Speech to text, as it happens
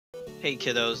Hey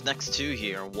kiddos, next two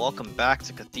here. Welcome back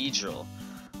to Cathedral.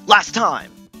 Last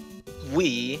time,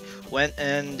 we went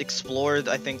and explored,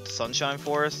 I think, the Sunshine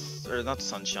Forest, or not the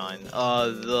Sunshine,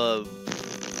 the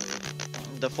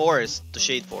forest, the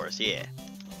Shade Forest, yeah.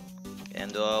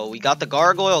 And we got the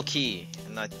Gargoyle Key,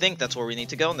 and I think that's where we need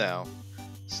to go now.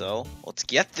 So let's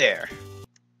get there.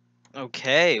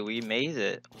 Okay, we made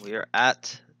it. We are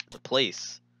at the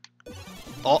place.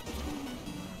 Oh,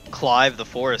 Clive the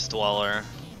Forest Dweller.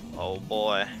 Oh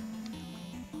boy.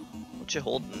 What you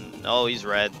holding? Oh, he's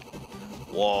red.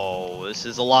 Whoa, this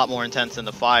is a lot more intense than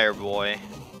the fire boy.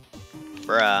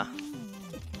 Bruh.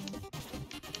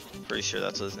 Pretty sure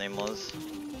that's what his name was.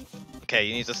 Okay,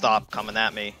 you need to stop coming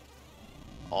at me.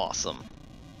 Awesome.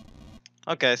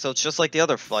 Okay, so it's just like the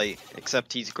other fight,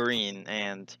 except he's green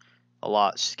and a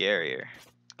lot scarier.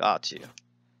 Got you.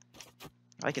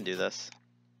 I can do this.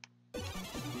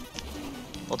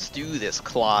 Let's do this,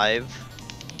 Clive.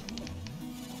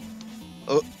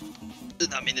 Oh,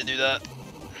 did not mean to do that.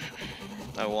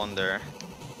 I wonder.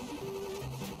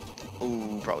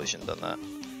 Ooh, probably shouldn't have done that.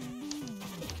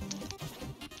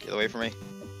 Get away from me.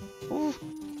 Ooh.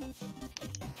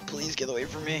 Please get away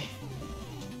from me.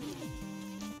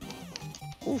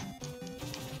 Ooh.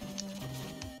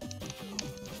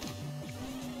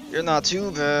 You're not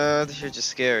too bad. You're just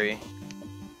scary.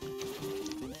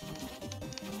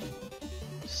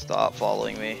 Stop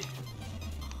following me.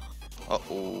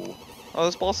 Uh-oh. Oh,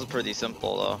 this boss is pretty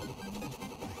simple, though.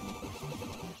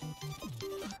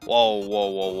 Whoa, whoa,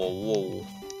 whoa, whoa, whoa.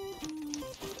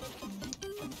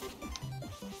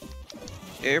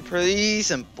 They're pretty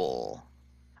simple.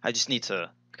 I just need to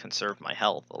conserve my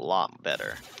health a lot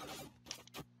better.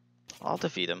 I'll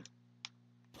defeat him.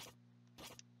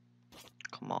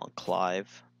 Come on,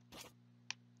 Clive.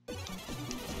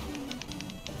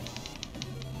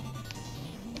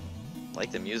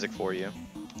 Like the music for you.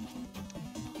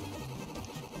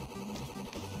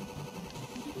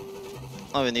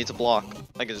 I don't even need to block.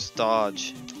 I can just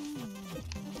dodge.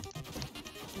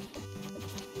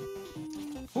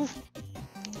 Oof.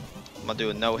 I'm gonna do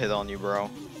a no-hit on you, bro.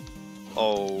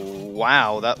 Oh,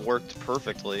 wow, that worked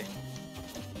perfectly.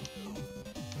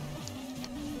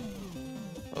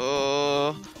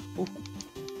 Ooh.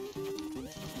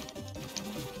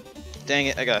 Dang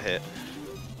it, I got hit.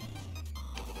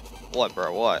 What,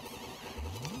 bro, what?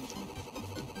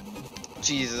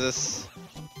 Jesus.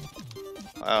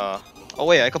 Oh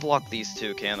wait, I could block these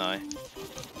two, can't I?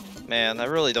 Man, I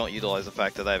really don't utilize the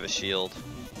fact that I have a shield.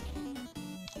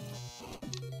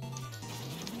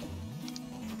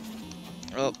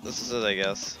 Oh, this is it, I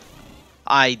guess.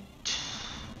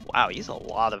 Wow, he's a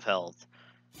lot of health.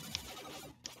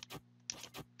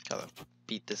 Gotta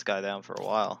beat this guy down for a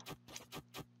while.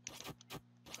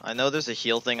 I know there's a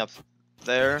heal thing up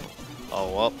there.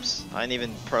 Oh, whoops. I didn't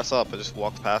even press up, I just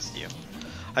walked past you.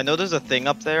 I know there's a thing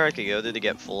up there I could go to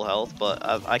get full health, but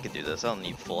I could do this. I don't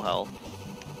need full health.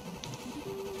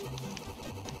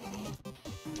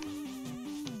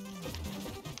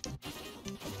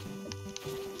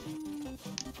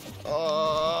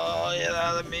 Oh, get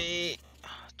out of me.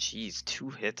 Jeez, 2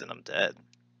 hits and I'm dead.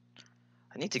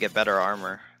 I need to get better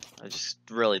armor. I just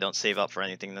really don't save up for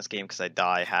anything in this game because I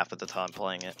die half of the time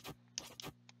playing it.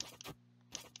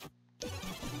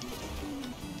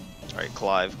 Alright,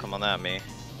 Clive, come on at me.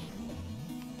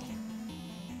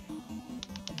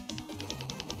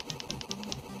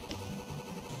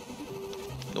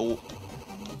 Oh.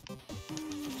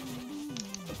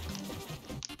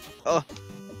 Oh.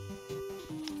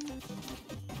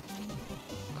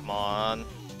 Come on.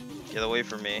 Get away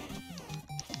from me.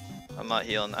 I'm not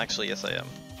healing. Actually, yes I am.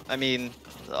 I mean,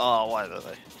 oh, why did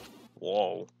I?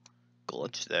 Whoa.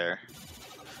 Glitch there.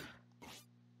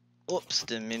 Whoops,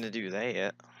 didn't mean to do that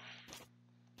yet.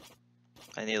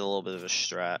 I need a little bit of a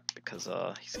strat because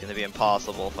he's gonna be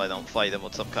impossible if I don't fight him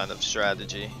with some kind of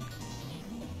strategy.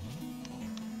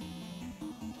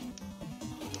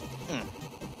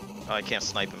 Oh, I can't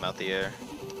snipe him out the air.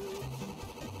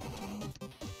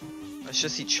 It's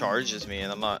just he charges me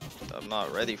and I'm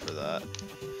not ready for that.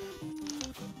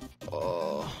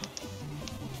 Oh.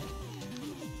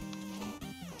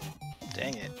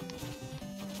 Dang it.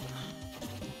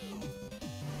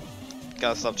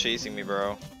 Gotta stop chasing me,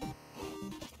 bro.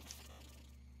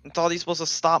 I thought he's supposed to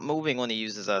stop moving when he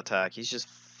uses that attack. He's just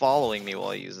following me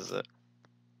while he uses it.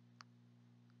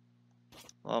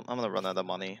 Well, I'm gonna run out of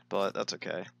money, but that's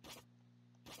okay.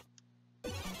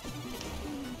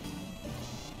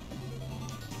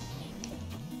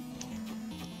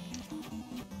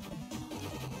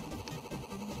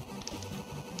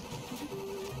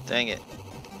 Dang it.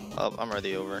 Oh, I'm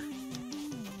already over.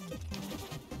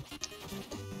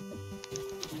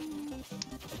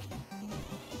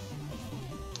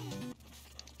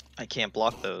 I can't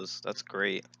block those. That's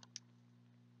great.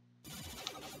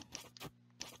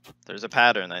 There's a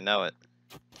pattern, I know it.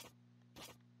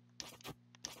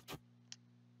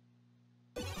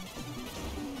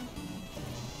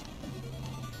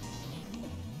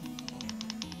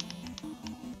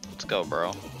 Let's go,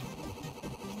 bro.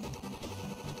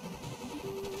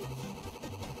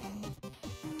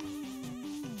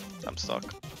 I'm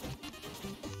stuck.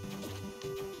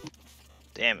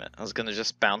 Damn it, I was gonna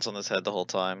just bounce on his head the whole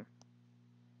time.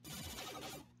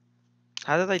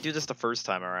 How did I do this the first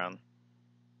time around?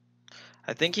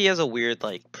 I think he has a weird,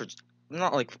 like,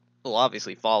 not like, well,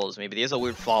 obviously follows me, but he has a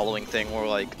weird following thing where,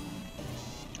 like,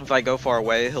 if I go far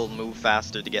away, he'll move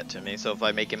faster to get to me. So if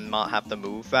I make him not have to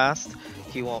move fast,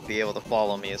 he won't be able to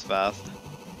follow me as fast.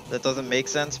 That doesn't make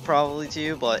sense probably to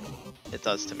you, but it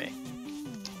does to me.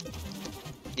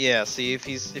 Yeah, see, if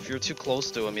you're too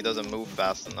close to him, he doesn't move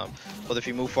fast enough. But if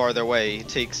you move farther away,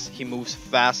 he moves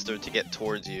faster to get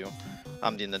towards you.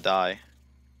 I'm gonna die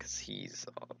because he's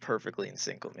perfectly in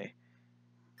sync with me.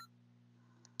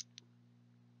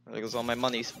 There goes all my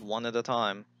money, one at a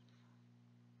time.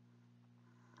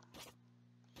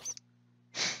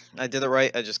 I did it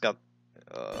right, I just got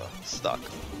stuck.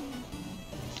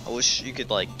 I wish you could,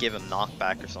 like, give him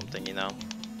knockback or something, you know?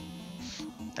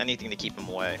 Anything to keep him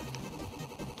away.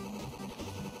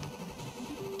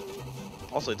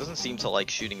 Also, it doesn't seem to like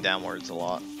shooting downwards a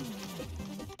lot.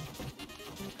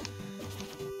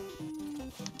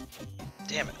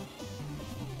 Damn it.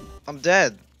 I'm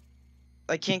dead.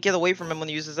 I can't get away from him when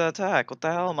he uses that attack. What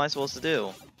the hell am I supposed to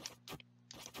do?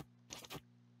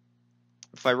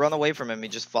 If I run away from him, he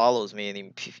just follows me and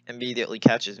he immediately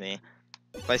catches me.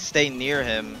 If I stay near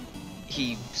him,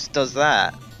 he does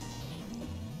that.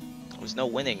 There's no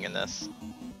winning in this.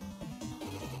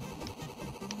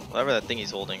 Whatever that thing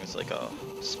he's holding is like a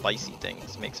spicy thing.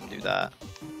 This makes him do that.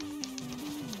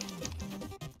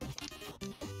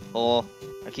 Oh,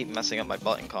 I keep messing up my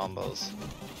button combos.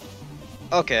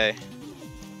 Okay.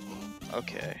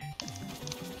 Okay.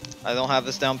 I don't have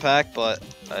this down packed, but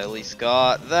I at least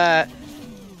got that.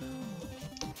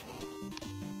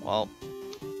 Well,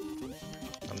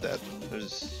 I'm dead.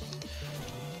 There's...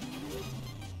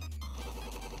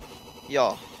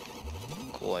 Yo.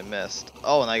 Cool, I missed.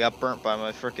 Oh, and I got burnt by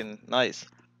my freaking knife.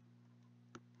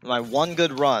 My one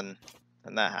good run,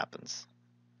 and that happens.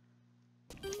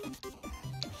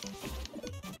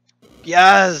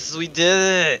 Yes, we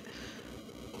did it!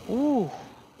 Ooh,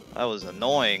 that was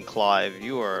annoying, Clive.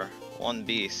 You are one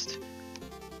beast.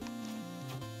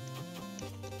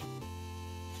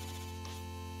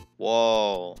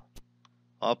 Whoa.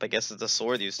 Oh, I guess it's the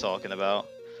sword he was talking about.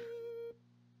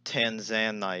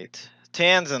 Tanzanite.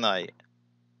 Tanzanite.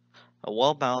 A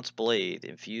well-balanced blade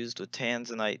infused with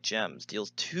Tanzanite gems deals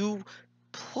 2+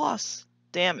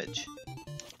 damage.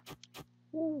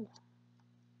 Ooh.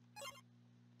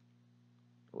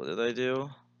 What did I do?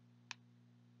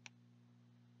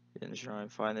 Enshrine,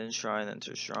 find enshrine,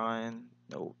 enter shrine.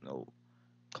 No, no.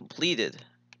 Completed.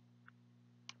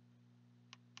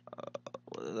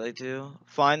 What did I do?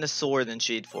 Find the sword in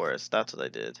Shade Forest. That's what I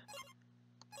did.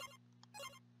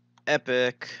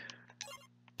 Epic.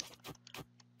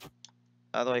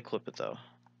 How do I equip it though?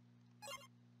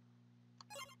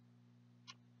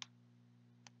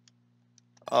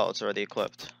 Oh, it's already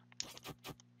equipped.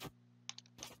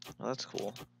 Oh, that's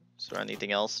cool. Is there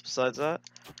anything else besides that?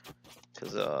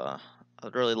 Because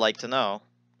I'd really like to know.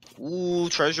 Ooh,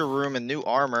 treasure room and new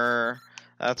armor.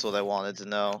 That's what I wanted to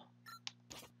know.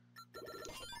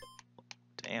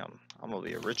 Damn, I'm gonna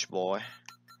be a rich boy.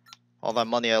 All that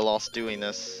money I lost doing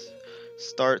this.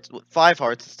 Starts with 5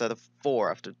 hearts instead of 4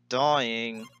 after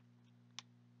dying.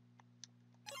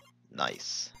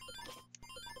 Nice.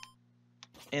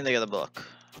 And they got a book.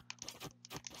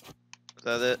 Is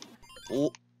that it?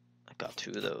 Ooh, I got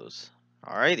 2 of those.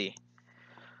 Alrighty.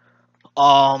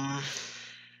 I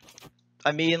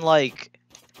mean, like,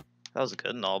 that was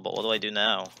good and all, but what do I do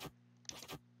now?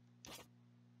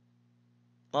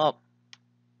 Well,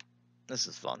 this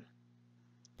is fun.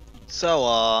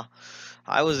 So,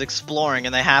 I was exploring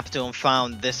and I happened to have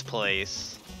found this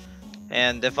place.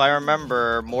 And if I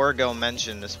remember, Morgo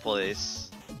mentioned this place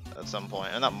at some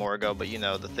point. Not Morgo, but you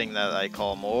know, the thing that I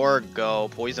call Morgo.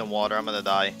 Poison water, I'm gonna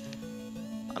die.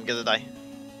 I'm gonna die.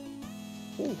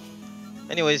 Ooh.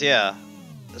 Anyways, yeah.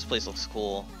 This place looks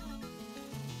cool.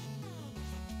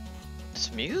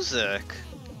 This music.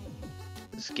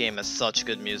 This game has such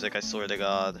good music, I swear to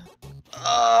God.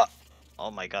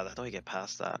 Oh my God, how do I get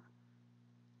past that?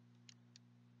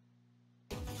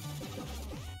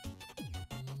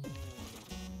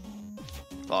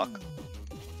 Fuck.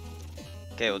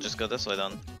 Okay, we'll just go this way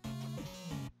then.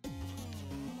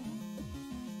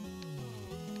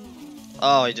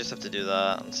 Oh, you just have to do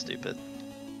that. I'm stupid.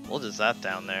 What is that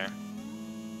down there?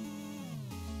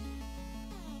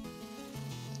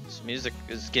 This music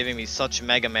is giving me such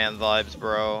Mega Man vibes,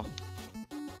 bro.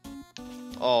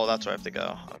 Oh, that's where I have to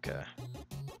go. Okay.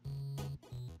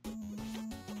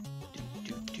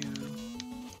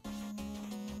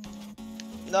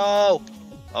 No!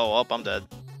 Oh, up, I'm dead.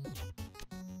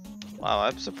 Wow,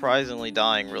 I'm surprisingly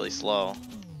dying really slow.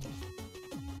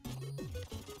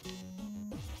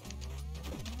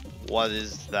 What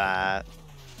is that?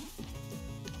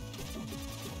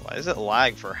 Why does it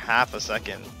lag for half a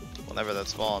second whenever that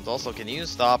spawns? Also, can you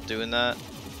stop doing that?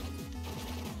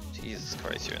 Jesus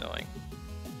Christ, you're annoying.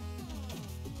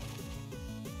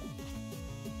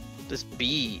 This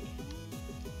bee.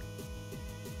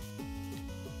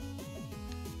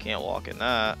 Can't walk in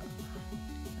that.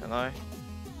 Can I?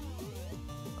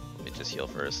 Let me just heal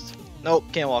first. Nope,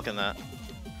 can't walk in that.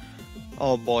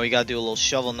 Oh boy, you gotta do a little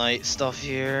Shovel Knight stuff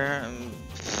here.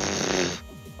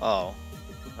 Oh,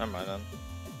 never mind then.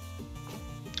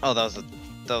 Oh, that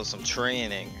was some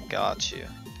training. Got you.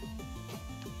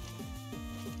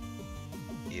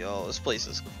 Yo, this place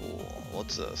is cool.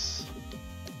 What's this?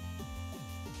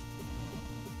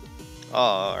 Oh,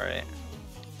 alright.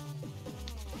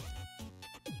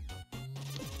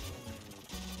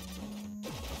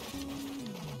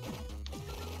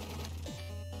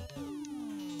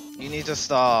 You need to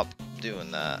stop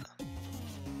doing that.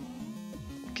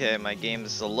 Okay, my game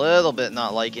is a little bit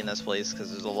not liking this place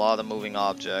because there's a lot of moving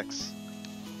objects.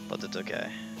 But it's okay.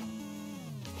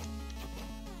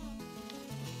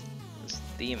 This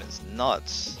theme is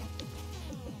nuts.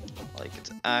 Like,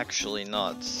 it's actually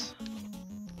nuts.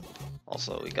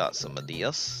 Also, we got some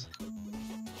Adios.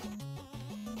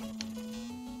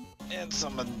 And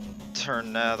someone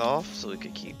turn that off so we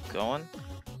could keep going.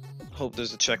 Hope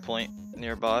there's a checkpoint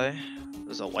nearby.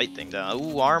 There's a white thing down.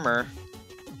 Ooh, armor.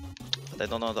 But I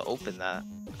don't know how to open that.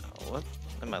 What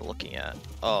am I looking at?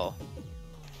 Oh.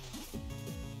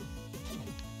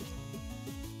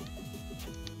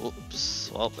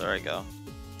 Whoops. Well, there I go.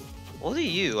 What are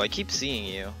you? I keep seeing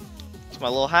you. It's my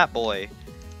little hat boy.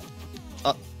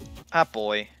 Hat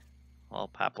boy. Well,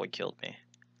 hat boy killed me.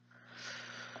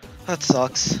 That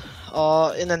sucks.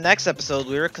 In the next episode,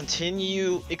 we're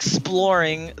continue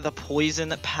exploring the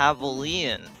Poison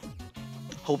Pavilion.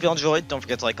 Hope y'all enjoyed. Don't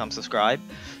forget to like, comment, subscribe.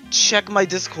 Check my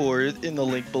Discord in the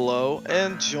link below,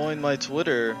 and join my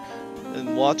Twitter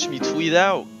and watch me tweet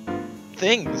out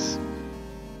things.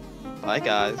 Bye,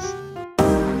 guys.